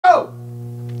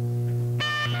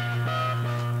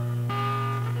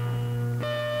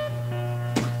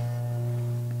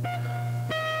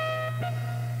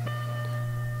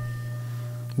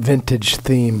vintage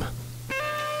theme.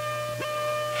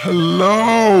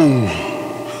 Hello,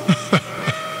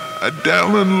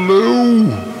 Adele and Lou.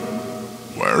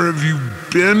 Where have you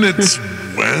been? It's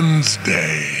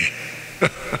Wednesday.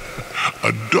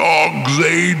 A dog's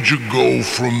age ago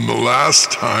from the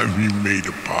last time you made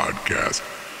a podcast.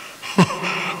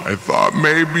 I thought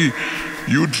maybe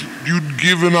you'd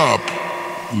given up,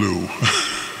 Lou.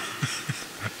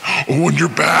 Oh, and you're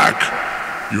back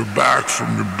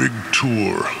from your big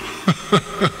tour.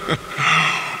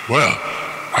 Well,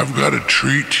 I've got a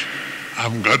treat.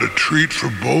 I've got a treat for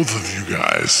both of you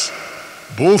guys.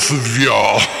 Both of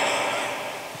y'all.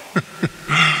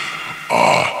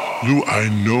 Lou, I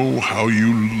know how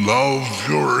you love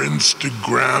your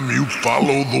Instagram. You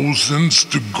follow those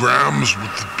Instagrams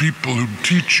with the people who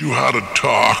teach you how to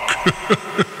talk.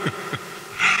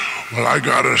 Well, I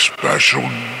got a special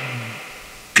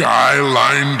guy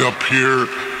lined up here.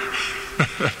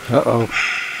 Uh-oh.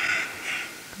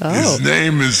 His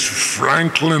name is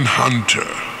Franklin Hunter.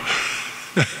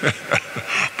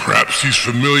 Perhaps he's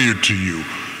familiar to you.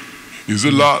 He's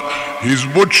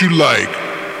what you like.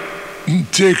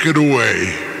 Take it away,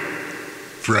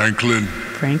 Franklin.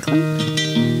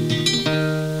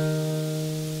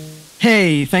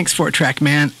 Hey, thanks for it, Track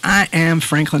Man. I am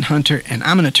Franklin Hunter, and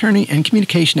I'm an attorney and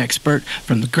communication expert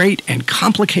from the great and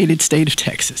complicated state of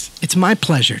Texas. It's my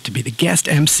pleasure to be the guest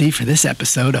MC for this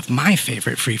episode of my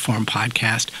favorite freeform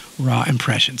podcast, Raw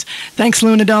Impressions. Thanks,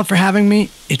 Lou and Adelle, for having me.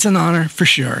 It's an honor, for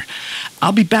sure.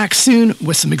 I'll be back soon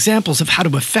with some examples of how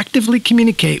to effectively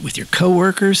communicate with your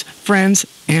coworkers, friends,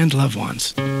 and loved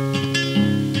ones.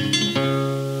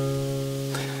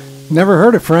 Never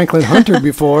heard of Franklin Hunter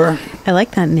before. I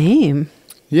like that name.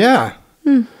 Yeah.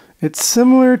 It's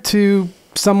similar to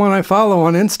someone I follow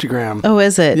on Instagram. Oh,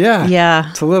 is it? Yeah.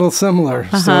 Yeah. It's a little similar.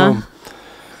 Uh-huh.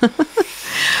 So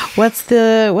What's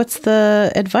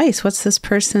the advice? What's this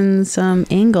person's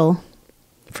angle?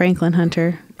 Franklin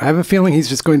Hunter. I have a feeling he's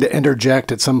just going to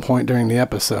interject at some point during the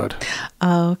episode.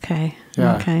 Oh, okay.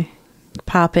 Yeah. Okay.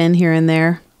 Pop in here and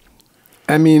there.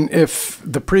 I mean, if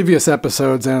the previous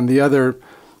episodes and the other,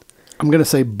 I'm going to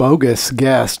say bogus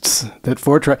guests that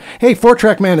 4-Track... Hey,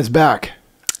 4-Track Man is back.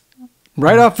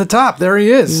 Right off the top, there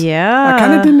he is. Yeah. I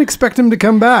kind of didn't expect him to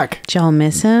come back. Did y'all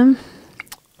miss him?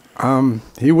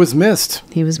 He was missed.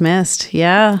 He was missed,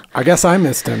 yeah. I guess I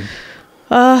missed him.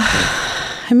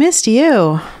 I missed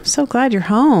you. I'm so glad you're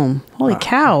home. Holy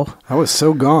cow. I was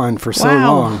so gone for so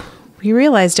long. We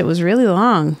realized it was really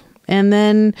long. And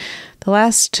then the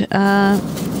last...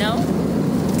 No?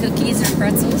 Cookies or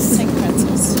pretzels? Take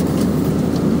pretzels.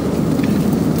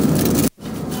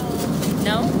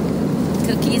 No?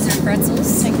 Cookies or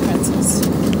pretzels? Take pretzels.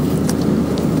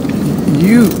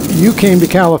 You came to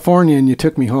California and you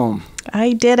took me home.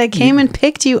 I did. I came and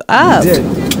picked you up. You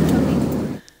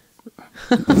did.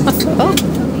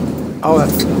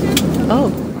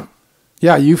 Oh.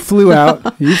 Yeah, you flew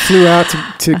out. You flew out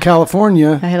to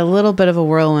California. I had a little bit of a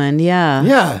whirlwind, yeah.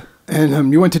 Yeah,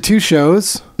 and you went to 2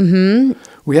 shows. Mm-hmm.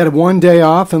 We had 1 day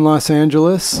off in Los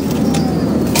Angeles.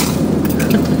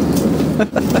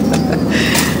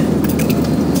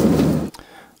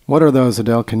 What are those,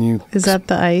 Adele? Can you... Is that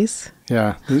the ice?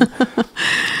 Yeah.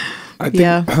 I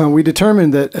think we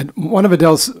determined that one of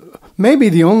Adele's... Maybe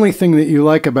the only thing that you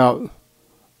like about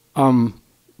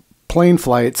plane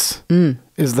flights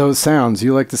is those sounds.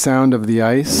 You like the sound of the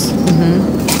ice.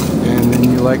 Mm-hmm. And then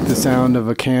you like the sound of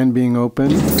a can being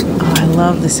opened. Oh, I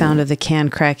love the sound of the can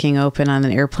cracking open on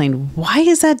an airplane. Why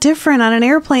is that different on an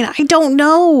airplane? I don't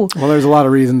know. Well, there's a lot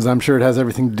of reasons. I'm sure it has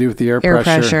everything to do with the air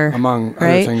pressure, among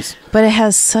other things. But it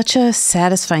has such a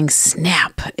satisfying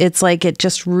snap. It's like it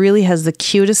just really has the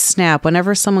cutest snap.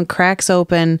 Whenever someone cracks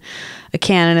open a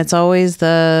can, and it's always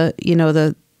the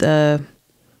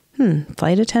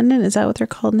flight attendant. Is that what they're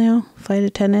called now? Flight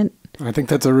attendant? I think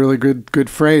that's a really good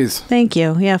phrase. Thank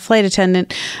you. Yeah, flight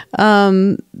attendant.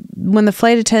 When the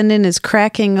flight attendant is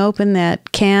cracking open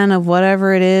that can of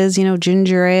whatever it is,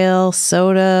 ginger ale,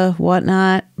 soda,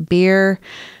 whatnot, beer,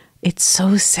 it's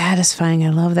so satisfying. I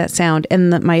love that sound.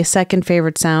 And my second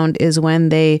favorite sound is when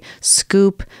they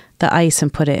scoop the ice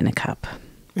and put it in a cup.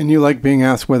 And you like being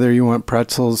asked whether you want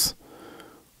pretzels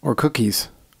or cookies.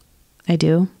 I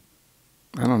do.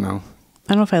 I don't know.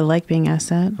 I don't know if I like being asked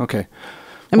that. Okay.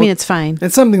 I mean, it's fine.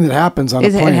 It's something that happens on a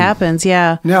plane. It happens,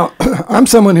 yeah. Now, I'm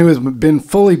someone who has been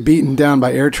fully beaten down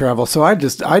by air travel, so I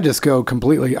just go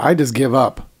completely, I just give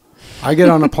up. I get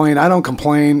on a plane, I don't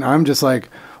complain. I'm just like,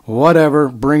 whatever,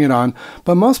 bring it on.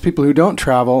 But most people who don't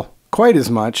travel quite as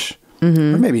much, or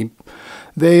maybe,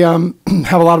 they have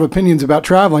a lot of opinions about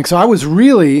traveling. So I was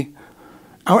really,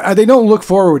 they don't look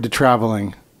forward to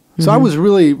traveling. So I was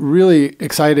really, really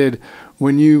excited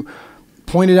when you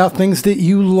pointed out things that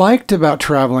you liked about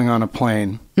traveling on a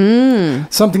plane.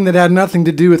 Something that had nothing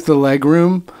to do with the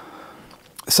legroom.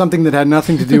 Something that had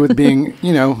nothing to do with being,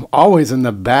 always in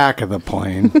the back of the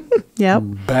plane. Yep.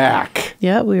 Back.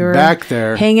 Yeah, we were back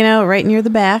there, hanging out right near the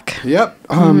back. Yep.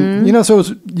 So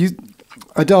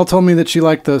Adele told me that she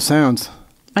liked those sounds.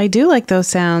 I do like those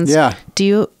sounds. Yeah. Do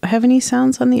you have any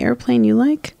sounds on the airplane you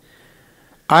like?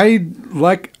 I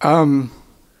like. I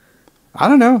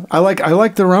don't know. I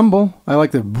like the rumble. I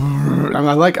like the.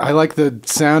 I like the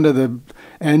sound of the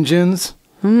engines.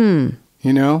 You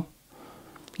know.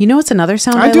 You know what's another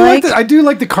sound I like? I do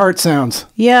like the cart sounds.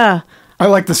 Yeah. I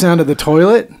like the sound of the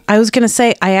toilet. I was going to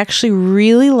say, I actually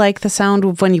really like the sound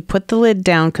of when you put the lid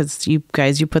down, because you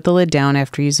put the lid down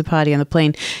after you use the potty on the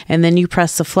plane, and then you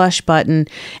press the flush button,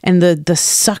 and the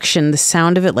suction, the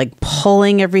sound of it like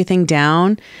pulling everything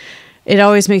down. It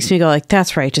always makes me go like,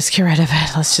 that's right, just get rid of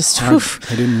it. Let's just, I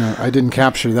didn't know. I didn't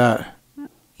capture that.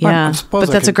 Yeah, but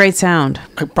that's a great sound.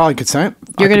 I probably could sound.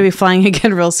 You're going to be flying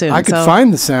again real soon. I could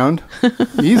find the sound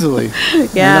easily.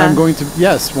 Yeah. And I'm going to,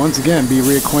 once again, be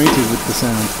reacquainted with the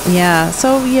sound. Yeah.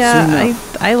 So, yeah,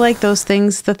 I like those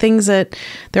things.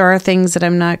 There are things that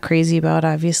I'm not crazy about,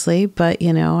 obviously. But,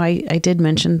 I did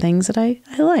mention things that I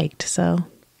liked. So,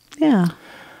 yeah.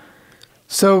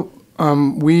 So,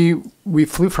 we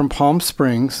flew from Palm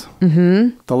Springs.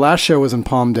 Mm-hmm. The last show was in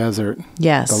Palm Desert.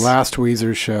 Yes. The last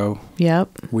Weezer show.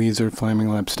 Yep. Weezer, Flaming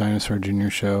Lips, Dinosaur Jr.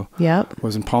 show. Yep.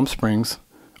 Was in Palm Springs.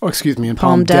 Oh, excuse me, in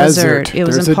Palm Desert. It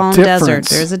was in Palm Desert.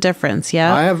 There's a difference.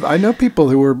 Yeah. I know people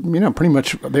who were, pretty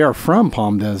much, they are from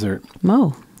Palm Desert.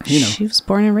 Mo. She was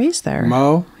born and raised there.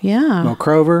 Mo. Yeah. Mo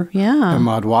Crover. Yeah.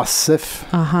 Ahmad Wasif.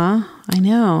 Uh-huh. I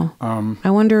know. I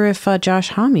wonder if Josh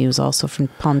Homme was also from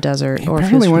Palm Desert. He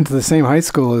apparently went to the same high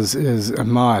school as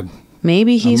Ahmad.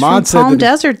 Maybe he's from Palm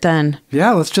Desert then.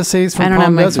 Yeah, let's just say he's from Palm Desert. I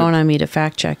don't have my phone on me to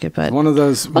fact check it, but one of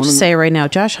those. I'll just say it right now.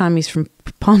 Josh Homme's from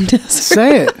Palm Desert.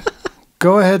 Say it.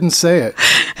 Go ahead and say it.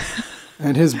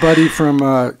 And his buddy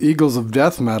from Eagles of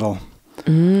Death Metal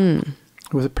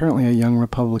was apparently a young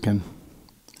Republican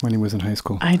when he was in high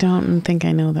school. I don't think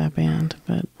I know that band,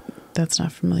 but that's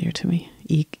not familiar to me.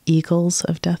 Eagles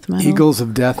of Death Metal? Eagles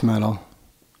of Death Metal.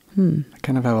 I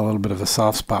kind of have a little bit of a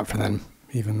soft spot for them,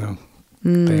 even though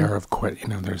they are of quite,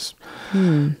 there's...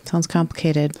 Sounds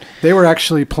complicated. They were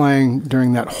actually playing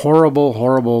during that horrible,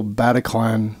 horrible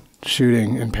Bataclan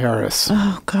shooting in Paris.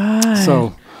 Oh, God.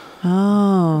 So...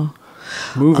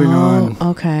 Moving on.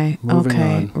 Okay. Moving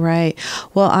on. Right.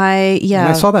 Well, And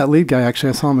I saw that lead guy, actually.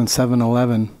 I saw him in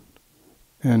 7-Eleven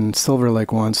in Silver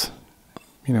Lake once.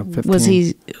 15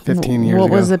 years ago.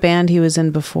 What was the band he was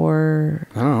in before?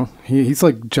 I don't know. He's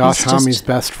like Josh Homme's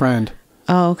best friend.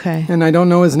 Oh, okay. And I don't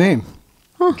know his name.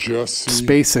 Huh. Jesse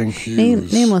Spacing.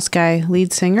 Nameless guy.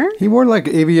 Lead singer? He wore like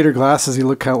aviator glasses. He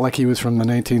looked like he was from the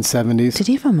 1970s. Did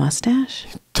he have a mustache?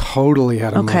 He totally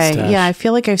had a mustache. Okay, yeah, I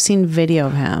feel like I've seen video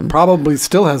of him. Probably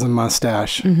still has a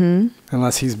mustache. Mm-hmm.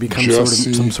 Unless he's become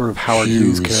some sort of Howard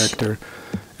Hughes character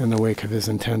in the wake of his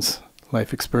intense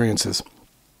life experiences.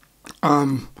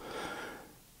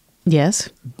 Yes.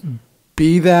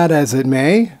 Be that as it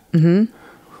may. Mm-hmm.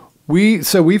 We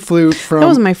flew from... That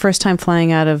was my first time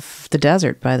flying out of the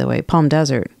desert, by the way. Palm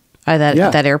Desert.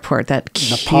 That airport. That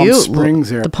cute... The Palm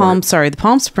Springs airport. The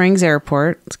Palm Springs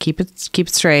airport. Let's keep it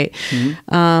straight.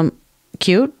 Mm-hmm.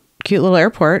 Cute little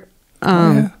airport.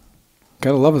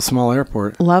 Gotta love a small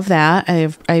airport. Love that.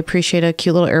 I appreciate a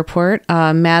cute little airport.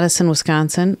 Madison,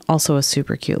 Wisconsin. Also a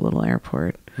super cute little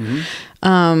airport.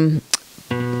 Mm-hmm.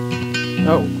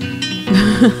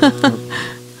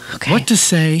 Okay. What to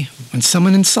say when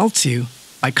someone insults you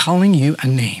by calling you a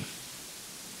name?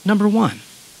 Number 1,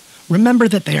 remember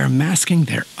that they are masking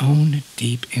their own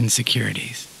deep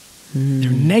insecurities. They're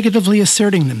negatively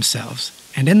asserting themselves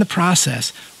and in the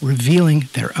process revealing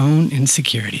their own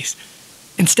insecurities.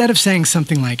 Instead of saying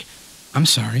something like, "I'm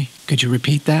sorry, could you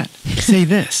repeat that?" Say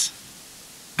this: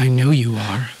 "I know you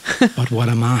are, but what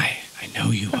am I? I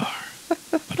know you are,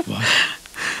 but what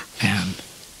am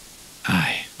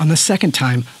I?" On the second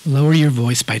time, lower your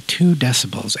voice by 2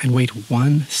 decibels and wait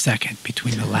 1 second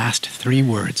between the last 3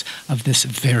 words of this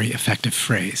very effective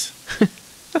phrase.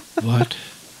 What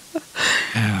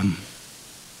am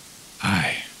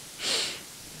I?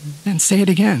 Then say it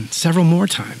again, several more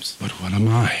times. But what am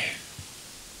I?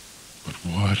 But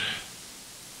what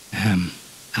am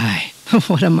I?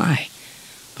 What am I?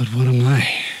 But what am I?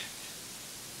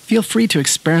 Feel free to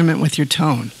experiment with your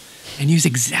tone and use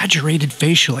exaggerated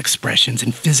facial expressions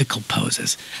and physical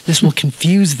poses. This will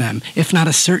confuse them, if not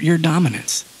assert your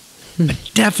dominance.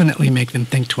 but definitely make them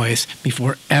think twice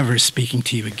before ever speaking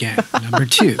to you again. Number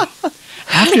 2,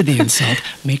 after the insult,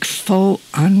 make full,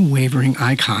 unwavering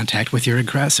eye contact with your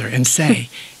aggressor and say,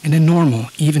 in a normal,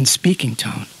 even speaking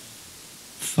tone,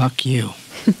 fuck you.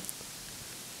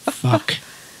 Fuck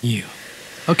you.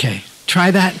 Okay,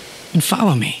 try that and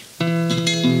follow me.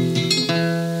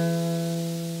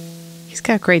 He's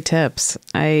got great tips.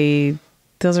 That's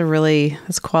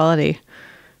quality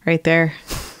right there.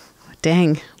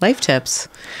 Dang, life tips.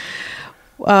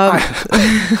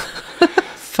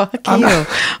 Fuck you.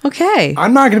 Okay.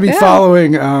 I'm not going to be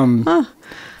following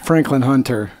Franklin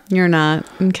Hunter. You're not.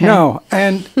 Okay. No,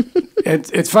 and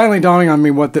it's finally dawning on me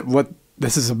what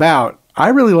this is about. I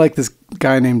really like this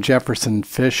guy named Jefferson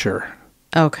Fisher.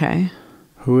 Okay.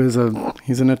 He's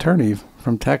an attorney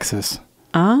from Texas.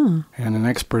 Ah. And an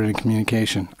expert in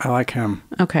communication. I like him.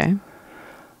 Okay.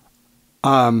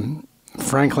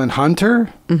 Franklin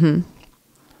Hunter? Mm-hmm.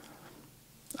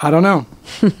 I don't know.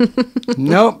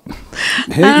 Nope.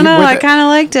 I don't know. I kind of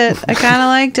liked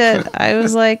it. I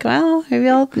was like, well,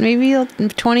 maybe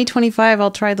 2025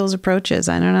 I'll try those approaches.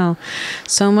 I don't know.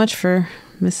 So much for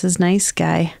Mrs. Nice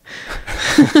Guy.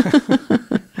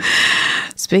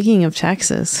 Speaking of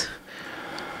Texas.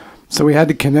 So we had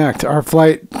to connect. Our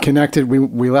flight connected.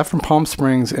 We left from Palm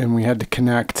Springs and we had to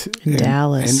connect in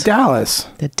Dallas. In Dallas.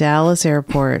 The Dallas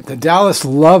airport. The Dallas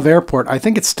Love Airport. I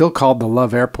think it's still called the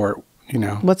Love Airport. You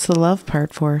know. What's the love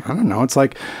part for? I don't know. It's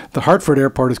like the Hartford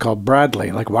Airport is called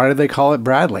Bradley. Like, why do they call it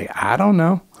Bradley? I don't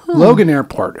know. Huh. Logan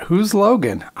Airport. Who's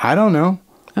Logan? I don't know.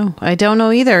 Oh, I don't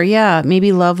know either. Yeah.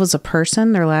 Maybe Love was a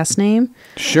person, their last name.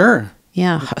 Sure.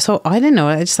 Yeah. So I didn't know.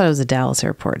 I just thought it was the Dallas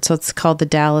airport. So it's called the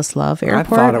Dallas Love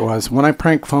Airport. I thought it was. When I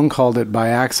prank phone called it by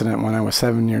accident when I was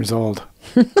 7 years old,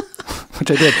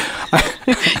 which I did.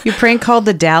 You prank called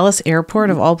the Dallas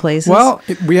airport of all places? Well,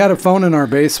 we had a phone in our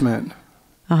basement.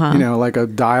 Uh-huh. You know, like a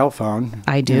dial phone.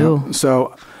 I do. You know?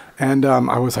 So, and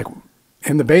I was like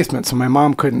in the basement, so my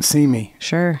mom couldn't see me.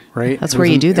 Sure. Right? That's where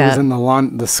you do that. It was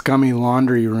in the scummy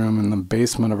laundry room in the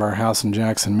basement of our house in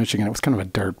Jackson, Michigan. It was kind of a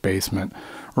dirt basement.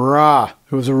 Raw.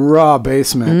 It was a raw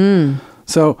basement.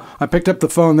 So I picked up the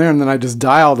phone there, and then I just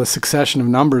dialed a succession of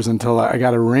numbers until I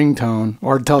got a ringtone,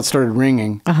 or until it started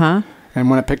ringing. Uh-huh. And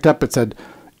when I picked up, it said,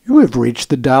 "You have reached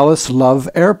the Dallas Love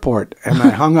Airport." And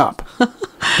I hung up.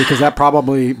 Because that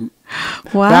probably...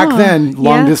 Wow. Back then,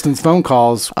 long-distance phone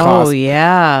calls cost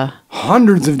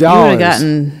hundreds of dollars. You would have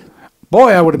gotten...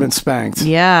 Boy, I would have been spanked.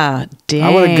 Yeah, dang.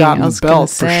 I would have gotten the belt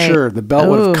for sure. The belt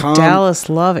would have come. Dallas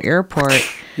Love Airport.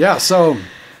 Yeah, so...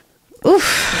 Oof.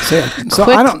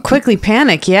 So quickly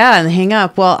panic, and hang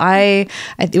up. Well,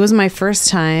 it was my first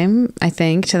time, I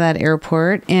think, to that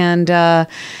airport. And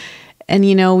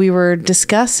you know, we were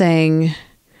discussing...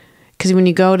 Because when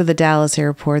you go to the Dallas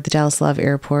airport, the Dallas Love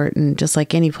Airport, and just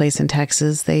like any place in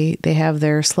Texas, they have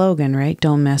their slogan, right?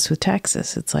 Don't mess with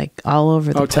Texas. It's like all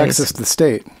over the place. Oh, Texas, the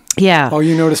state. Yeah. Oh,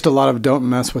 you noticed a lot of don't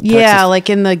mess with Texas. Yeah,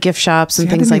 like in the gift shops and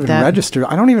things like that. I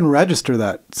don't even register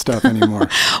that stuff anymore.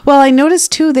 Well, I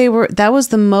noticed too, that was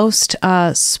the most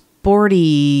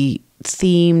sporty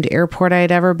themed airport I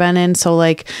had ever been in. So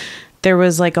like... There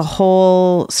was like a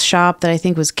whole shop that I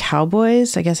think was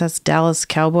Cowboys. I guess that's Dallas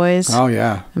Cowboys. Oh,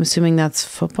 yeah. I'm assuming that's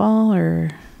football or...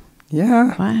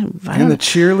 Yeah. And the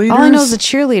cheerleaders? All I know is the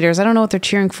cheerleaders. I don't know what they're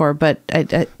cheering for, but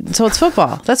so it's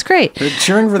football. That's great. They're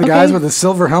cheering for the guys with the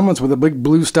silver helmets with a big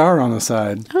blue star on the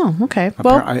side. Oh, okay.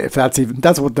 Well, if that's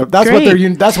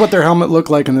what their helmet looked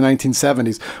like in the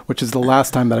 1970s, which is the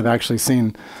last time that I've actually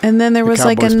seen. And then there was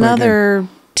like another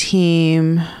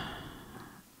team...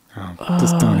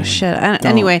 Shit.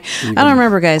 Anyway, I don't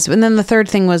remember, guys. And then the third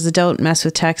thing was the don't mess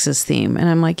with Texas theme. And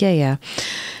I'm like, yeah.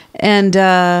 And,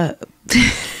 but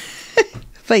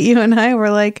you and I were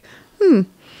like,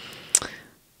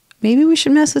 maybe we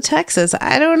should mess with Texas.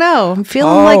 I don't know. I'm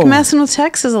feeling like messing with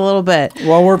Texas a little bit.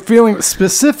 Well, we're feeling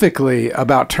specifically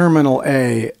about Terminal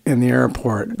A in the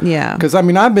airport. Yeah. Because, I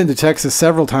mean, I've been to Texas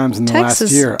several times in the last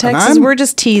year. Texas, we're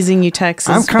just teasing you,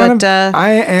 Texas.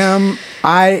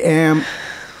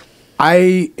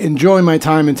 I enjoy my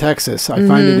time in Texas. I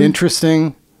find it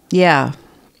interesting. Yeah.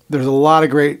 There's a lot of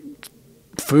great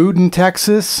food in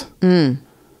Texas. A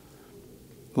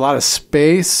lot of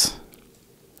space.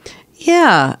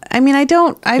 Yeah. I mean, I've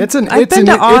been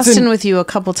to Austin with you a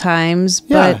couple times,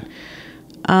 but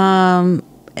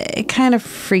it kind of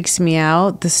freaks me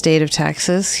out, the state of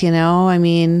Texas, you know? I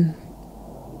mean,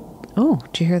 oh,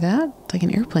 did you hear that? It's like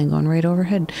an airplane going right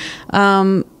overhead.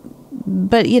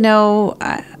 But, you know,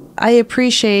 I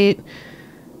appreciate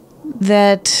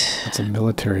that. It's a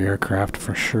military aircraft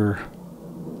for sure.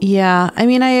 Yeah. I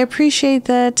mean, I appreciate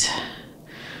that.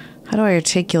 How do I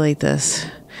articulate this?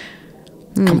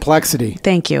 complexity.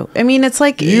 Thank you. I mean, it's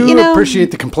like, You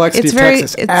appreciate the complexity of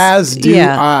Texas, as do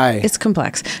I. It's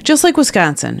complex. Just like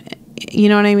Wisconsin. You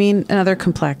know what I mean? Another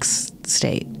complex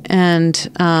state. And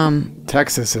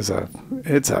Texas is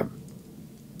it's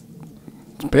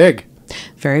big.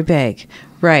 very big.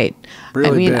 Right. Really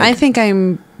I mean, big. I think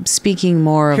I'm speaking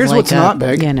more of Here's like what's not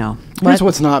big. Here's What?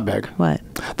 what's not big. What?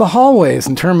 The hallways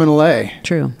in Terminal A.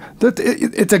 True.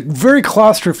 It's a very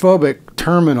claustrophobic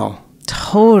terminal.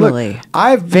 Totally. Look,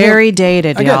 I've very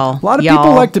dated, again, y'all. A lot of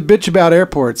people like to bitch about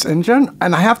airports, and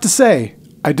I have to say,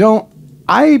 I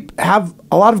have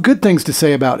a lot of good things to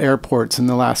say about airports in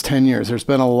the last 10 years. There's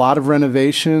been a lot of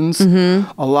renovations, a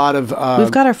lot of...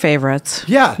 We've got our favorites.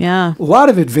 Yeah. Yeah. A lot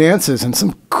of advances and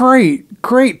some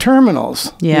great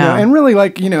terminals. Yeah. And really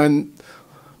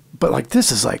but like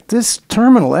this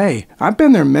Terminal A, I've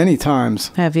been there many times.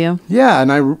 Have you? Yeah,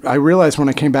 and I realized when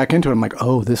I came back into it, I'm like,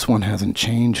 oh, this one hasn't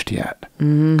changed yet.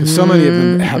 Because so many of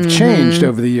them have changed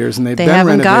over the years, and they've been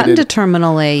renovated. They haven't gotten to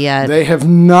Terminal A yet. They have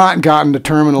not gotten to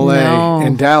Terminal A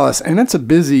in Dallas, and it's a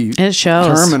busy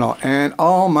terminal. And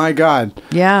oh my God.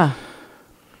 Yeah.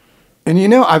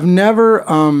 And I've never...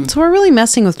 So we're really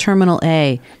messing with Terminal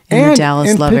A in the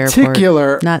Dallas Love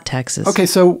Airport, not Texas. Okay,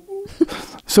 so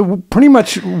pretty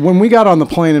much when we got on the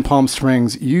plane in Palm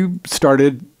Springs, you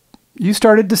started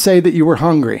to say that you were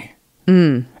hungry.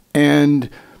 And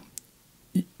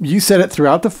you said it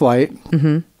throughout the flight.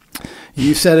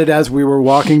 You said it as we were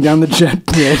walking down the jet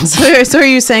bridge. So are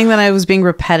you saying that I was being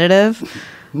repetitive?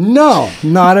 No,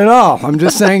 not at all. I'm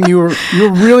just saying you were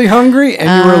really hungry, and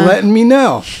you were letting me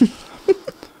know.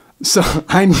 So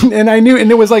I knew,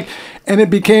 and it was like, and it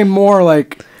became more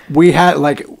like we had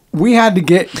to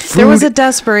get food. There was a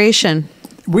desperation.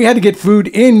 We had to get food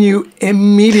in you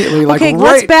immediately. Okay,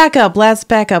 let's back up.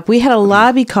 We had a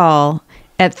lobby call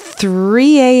at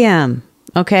 3 a.m.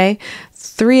 Okay,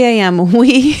 3 a.m.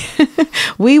 We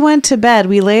went to bed.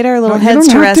 We laid our little heads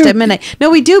to rest at midnight.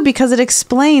 No, we do, because it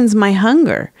explains my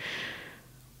hunger.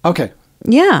 Okay.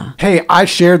 Yeah. Hey, I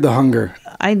shared the hunger.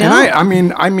 I know.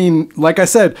 And I mean, like I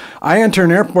said, I enter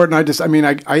an airport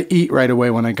and I eat right away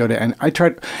when I go to, and I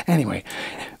tried, anyway,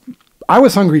 I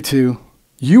was hungry too.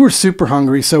 You were super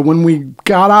hungry. So when we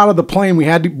got out of the plane,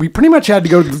 we pretty much had to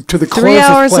go to the closest place. 3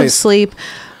 hours of sleep.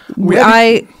 So we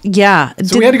had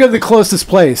to go to the closest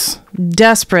place.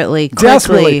 Desperately,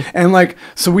 quickly. And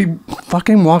so we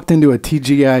fucking walked into a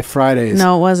TGI Fridays.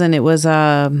 No, it wasn't. It was,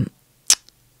 it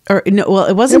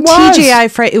wasn't TGI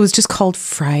Friday. It was just called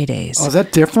Fridays. Oh, is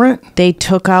that different? They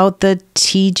took out the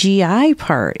TGI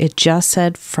part. It just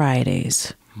said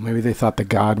Fridays. Maybe they thought the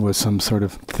God was some sort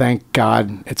of thank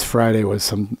God it's Friday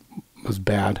was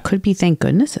bad. Could be thank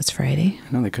goodness it's Friday.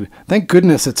 No, they could. Thank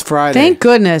goodness it's Friday. Thank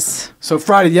goodness. So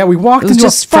Friday, yeah, we walked into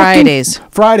just Fridays,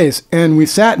 and we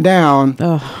sat down.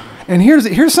 Oh. And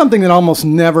here's something that almost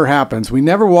never happens. We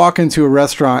never walk into a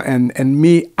restaurant and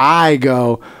I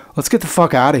go, let's get the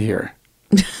fuck out of here.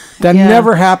 That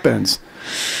never happens.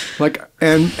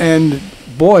 And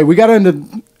boy, we got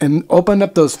into and opened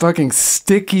up those fucking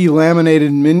sticky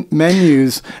laminated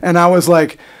menus, and I was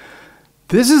like,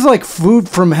 this is like food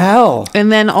from hell.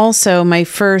 And then also my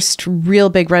first real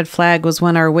big red flag was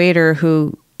when our waiter,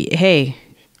 thank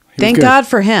God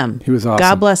for him. He was awesome.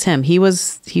 God bless him. He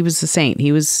was a saint.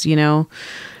 He was, hero's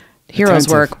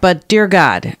attentive work. But dear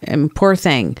God, and poor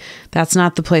thing, that's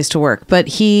not the place to work. But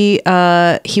he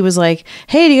was like,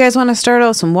 hey, do you guys want to start out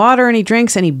with some water? Any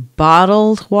drinks? Any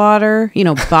bottled water?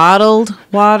 Bottled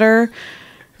water.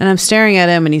 And I'm staring at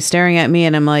him, and he's staring at me,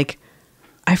 and I'm like,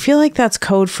 I feel like that's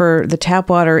code for the tap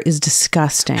water is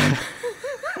disgusting.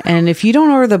 And if you don't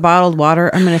order the bottled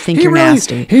water, I'm going to think you're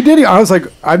nasty. He did. I was like,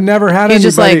 I've never had anybody. He's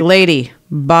just like, lady,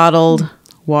 bottled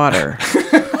water.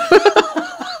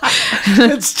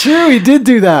 It's true. He did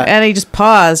do that. And he just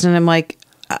paused, and I'm like,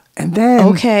 and then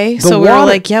okay. So we were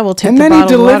like, yeah, we'll take the bottled water. And then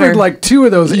he delivered like two of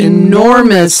those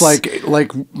enormous shells. Like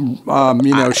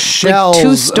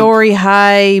 2-story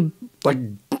high. Like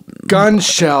gun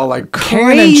shell, like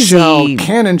crazy.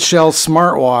 cannon shell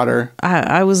smart water.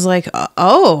 I was like,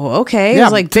 oh, okay. Yeah, it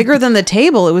was like bigger than the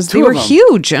table. They were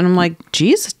huge. And I'm like,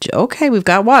 geez, okay, we've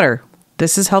got water.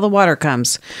 This is how the water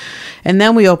comes. And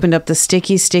then we opened up the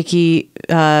sticky,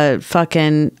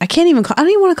 fucking, I don't even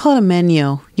want to call it a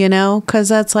menu, because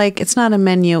that's like, it's not a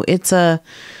menu. It's a,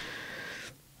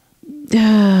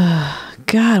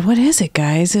 God, what is it,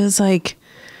 guys? It was like,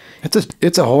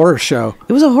 it's a horror show.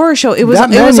 It was a horror show. It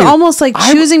was almost like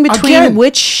choosing between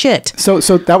which shit. So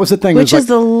that was the thing. Which is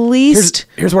the least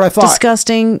here's what I thought.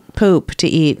 Disgusting poop to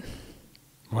eat.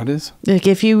 What is? Like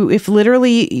if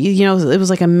literally, you know, it was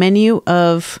like a menu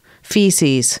of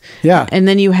feces. Yeah. And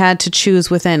then you had to choose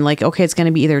within, like, okay, it's going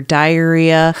to be either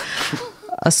diarrhea,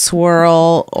 a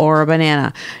swirl, or a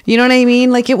banana. You know what I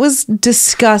mean? Like, it was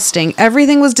disgusting.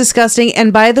 Everything was disgusting.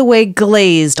 And by the way,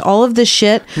 glazed. All of the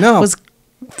shit was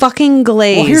fucking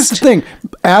glazed. Well, here's the thing.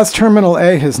 As Terminal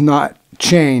A has not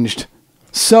changed,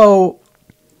 so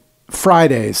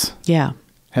Fridays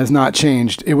has not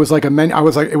changed. It was like a menu. I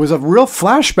was like, it was a real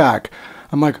flashback.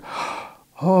 I'm like,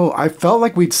 oh, I felt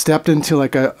like we'd stepped into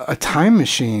like a time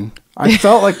machine. I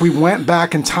felt like we went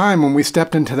back in time when we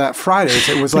stepped into that Fridays.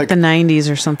 It was like the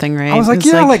 90s or something, right? I was like,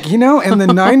 yeah, like, you know, in the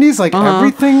 90s, like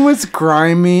everything was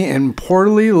grimy and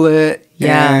poorly lit.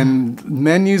 Yeah. And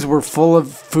menus were full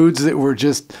of foods that were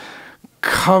just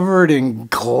covered in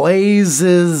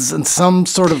glazes and some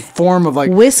sort of form of like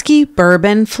whiskey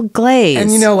bourbon glaze,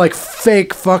 and you know, like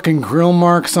fake fucking grill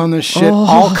marks on this shit.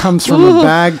 All comes from a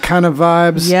bag kind of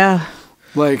vibes. Yeah,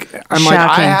 like I'm shocking. like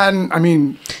I hadn't. I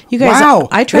mean, you guys, wow.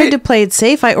 I tried to play it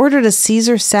safe. I ordered a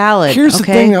Caesar salad. Here's the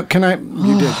thing. Can I?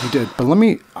 You did. But let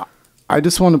me. I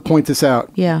just want to point this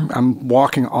out. Yeah, I'm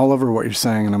walking all over what you're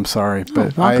saying, and I'm sorry,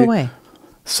 but walk away.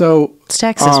 So it's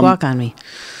Texas. Walk on me.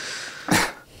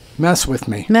 Mess with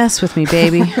me. Mess with me,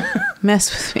 baby. Mess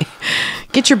with me.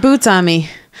 Get your boots on me.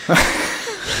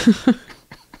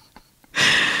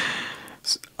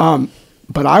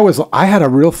 But I had a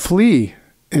real flea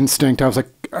instinct. I was like,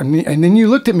 and then you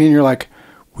looked at me and you're like,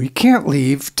 we can't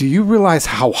leave. Do you realize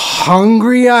how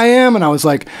hungry I am? And I was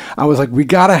like, we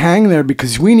gotta hang there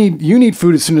because you need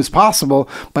food as soon as possible.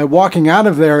 By walking out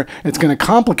of there, it's going to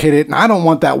complicate it, and I don't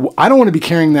want that. I don't want to be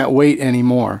carrying that weight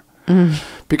anymore.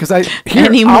 Because anymore.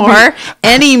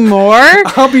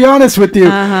 I'll be honest with you.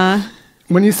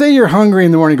 When you say you're hungry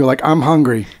in the morning, you go like, I'm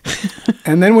hungry.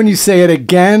 And then when you say it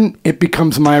again, it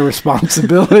becomes my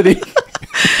responsibility.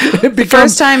 The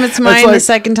first time it's mine, like, the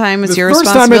second time it's your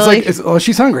responsibility. The first time it's like, oh,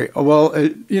 she's hungry. Well,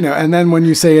 you know, and then when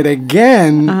you say it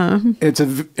again, it's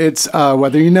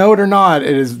whether you know it or not,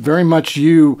 it is very much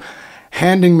you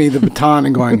handing me the baton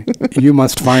and going, you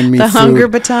must find me the food. Hunger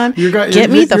baton. Get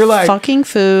me the fucking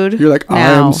food. You're like, now.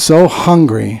 I am so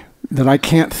hungry that I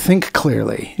can't think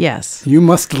clearly. Yes. You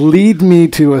must lead me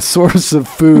to a source of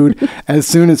food as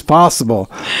soon as possible.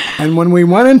 And when we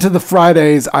went into the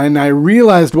Fridays, and I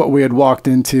realized what we had walked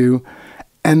into,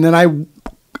 and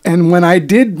when I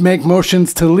did make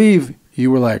motions to leave,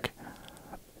 you were like,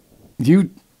 you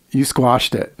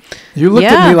squashed it. You looked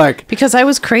at me like, because I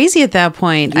was crazy at that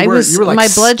point. You were like, my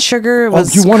blood sugar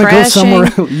was you want to go somewhere?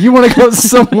 You want to go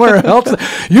somewhere else?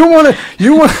 You want to?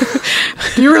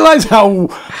 Do you realize how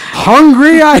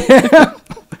hungry I am?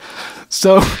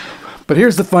 So, but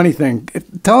here's the funny thing.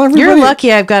 Tell everybody. You're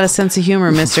lucky I've got a sense of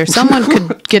humor, mister. Someone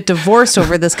could get divorced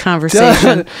over this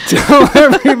conversation. Tell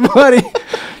everybody.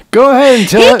 Go ahead and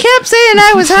tell. He kept saying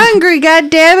I was hungry. God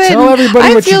damn it! Tell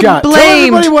everybody what you got. Blamed. Tell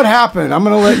everybody what happened. I'm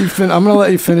gonna let you. I'm gonna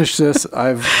let you finish this.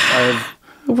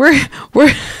 We're.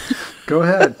 Go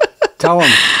ahead. Tell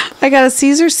them. I got a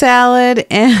Caesar salad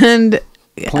and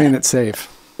playing it safe.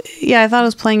 Yeah, I thought it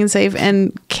was playing it safe,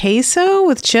 and queso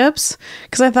with chips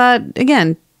because I thought,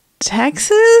 again,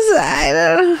 Texas. I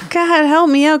don't know. God help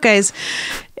me out, guys.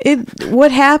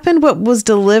 What happened? What was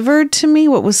delivered to me?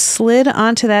 What was slid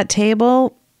onto that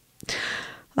table?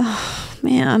 Oh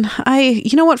man,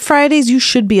 you know what, Fridays, you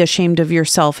should be ashamed of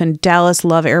yourself in Dallas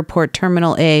Love Airport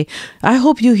Terminal A. I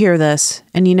hope you hear this,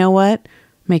 and you know what,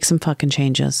 make some fucking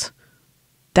changes.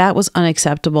 That was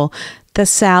unacceptable. The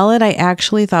salad I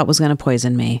actually thought was going to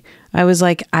poison me. I was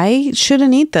like, I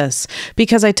shouldn't eat this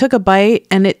because I took a bite,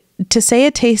 and to say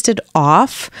it tasted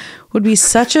off would be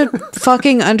such a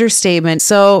fucking understatement.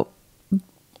 So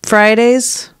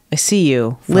Fridays, I see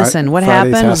you. Listen, what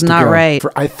Fridays happened was not right.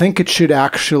 I think it should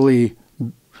actually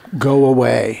go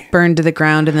away. Burn to the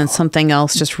ground, and then something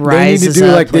else just rises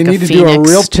they need to do a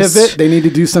real pivot. They need to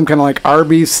do some kind of like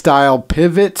Arby's style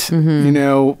pivot, you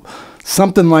know,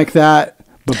 something like that.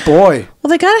 But boy. Well,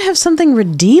 they got to have something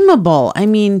redeemable. I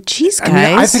mean, geez,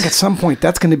 guys. I think at some point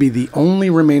that's going to be the only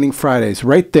remaining Fridays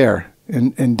right there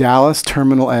in Dallas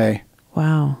Terminal A.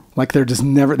 Wow. Like they're just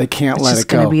never, they can't let it go. It's just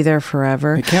going to be there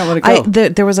forever. They can't let it go.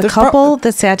 There was a couple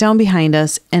that sat down behind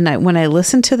us, and when I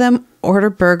listened to them order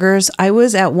burgers, I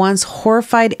was at once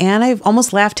horrified, and I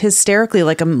almost laughed hysterically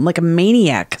like a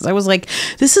maniac. Because I was like,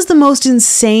 this is the most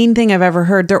insane thing I've ever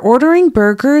heard. They're ordering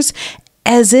burgers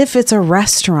as if it's a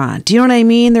restaurant. Do you know what I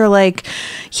mean? They're like,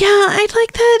 yeah, I'd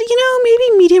like that,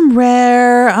 maybe medium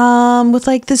rare with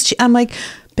like this. I'm like,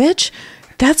 bitch,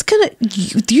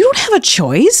 you don't have a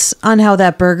choice on how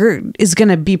that burger is going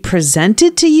to be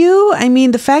presented to you. I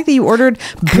mean, the fact that you ordered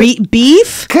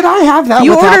beef. Could I have that?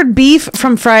 You ordered beef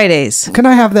from Fridays. Can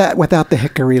I have that without the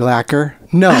hickory lacquer?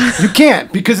 No, you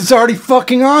can't because it's already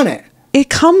fucking on it. It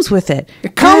comes with it.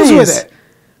 It comes with it.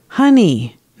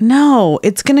 Honey, no.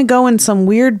 It's going to go in some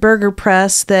weird burger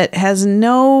press that has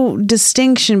no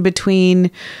distinction between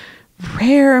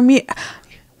rare meat.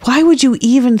 Why would you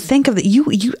even think of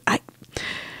that?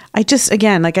 I just,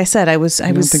 again, like I said, I don't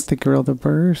think they grill the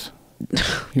burgers?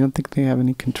 You don't think they have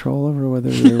any control over whether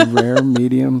they're rare,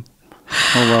 medium,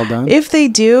 or well done? If they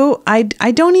do, I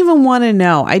don't even want to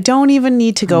know. I don't even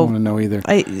need to go. I don't want to know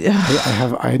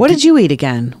either. What did you eat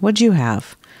again? What did you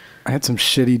have? I had some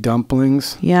shitty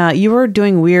dumplings. Yeah, you were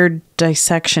doing weird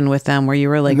dissection with them where you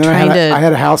were like trying to... I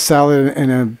had a house salad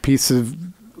and a piece of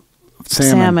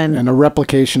salmon and a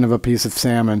replication of a piece of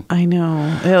salmon. I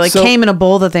know. It came in a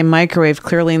bowl that they microwaved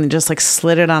clearly and just like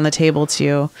slid it on the table to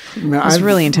you. It was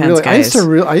really intense, guys.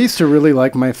 I used to really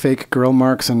like my fake grill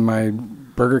marks and my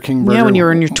Burger King burger. Yeah, when you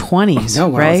were in your 20s, no,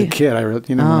 when right? I was a kid,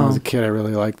 when I was a kid, I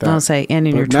really liked that. I'll say, and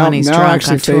in your 20s, now drunk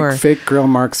actually on tour. fake grill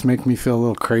marks make me feel a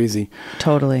little crazy.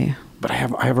 Totally. But I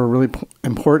have a really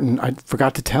important. I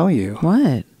forgot to tell you.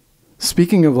 What?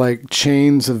 Speaking of like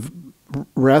chains of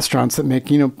restaurants that make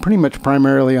pretty much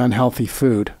primarily unhealthy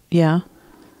food. Yeah.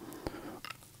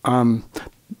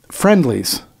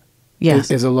 Friendly's.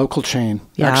 Yes. Is a local chain.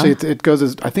 Yeah. Actually, it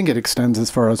goes I think it extends as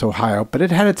far as Ohio, but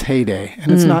it had its heyday.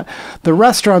 And it's not, the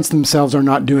restaurants themselves are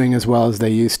not doing as well as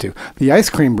they used to. The ice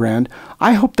cream brand,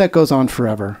 I hope that goes on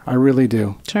forever. I really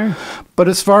do. Sure. But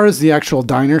as far as the actual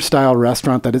diner style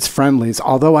restaurant that is Friendly's,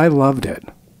 although I loved it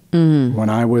when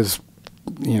I was,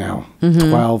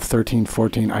 12, 13,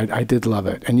 14, I did love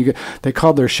it. And they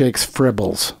called their shakes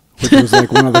fribbles, which was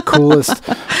like one of the coolest.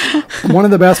 One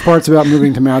of the best parts about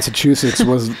moving to Massachusetts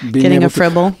was being able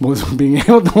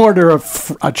to order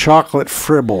a chocolate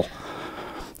fribble.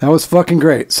 That was fucking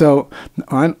great. So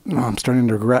I'm starting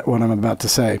to regret what I'm about to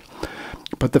say.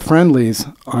 But the Friendlies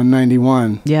on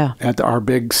 91 at our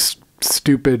big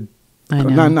stupid,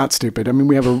 not stupid. I mean,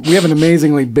 we have an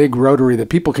amazingly big rotary that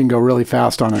people can go really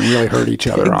fast on and really hurt each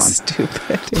other on.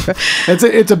 Stupid.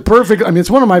 It's a perfect. I mean, it's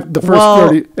one of the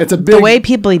first. It's a big. The way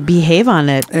people behave on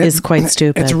it is quite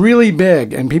stupid. It's really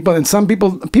big, and some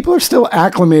people are still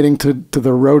acclimating to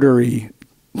the rotary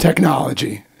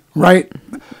technology, right?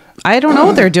 I don't know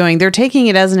what they're doing. They're taking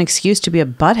it as an excuse to be a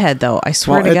butthead, though. I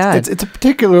swear to God. It's a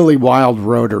particularly wild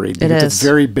rotary because it's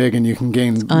very big and you can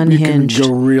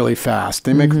go really fast.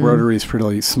 They make rotaries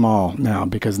pretty small now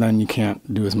because then you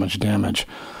can't do as much damage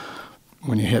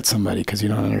when you hit somebody because you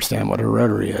don't understand what a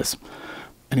rotary is.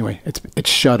 Anyway, it's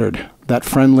shuttered. That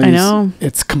Friendly's, I know.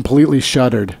 It's completely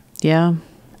shuttered. Yeah.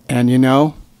 And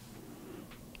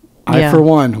I, for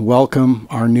one, welcome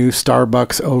our new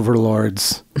Starbucks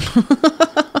overlords.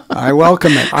 I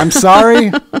welcome it. I'm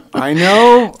sorry. I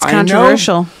know. It's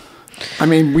controversial. I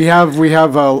mean, we have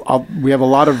a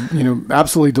lot of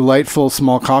absolutely delightful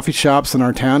small coffee shops in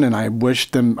our town, and I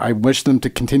wish them to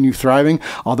continue thriving.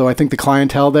 Although I think the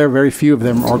clientele there, very few of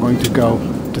them are going to go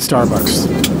to Starbucks.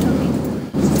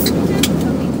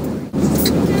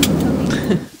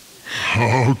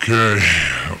 Okay,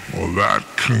 well that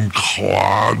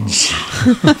concludes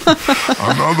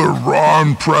another Raw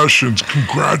Impressions.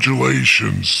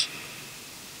 Congratulations,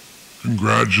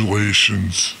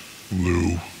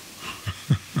 Lou.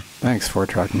 Thanks,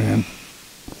 4-Track Man.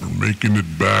 For making it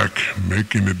back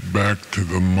to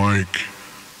the mic,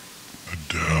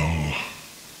 Adele.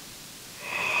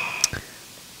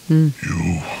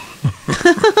 You.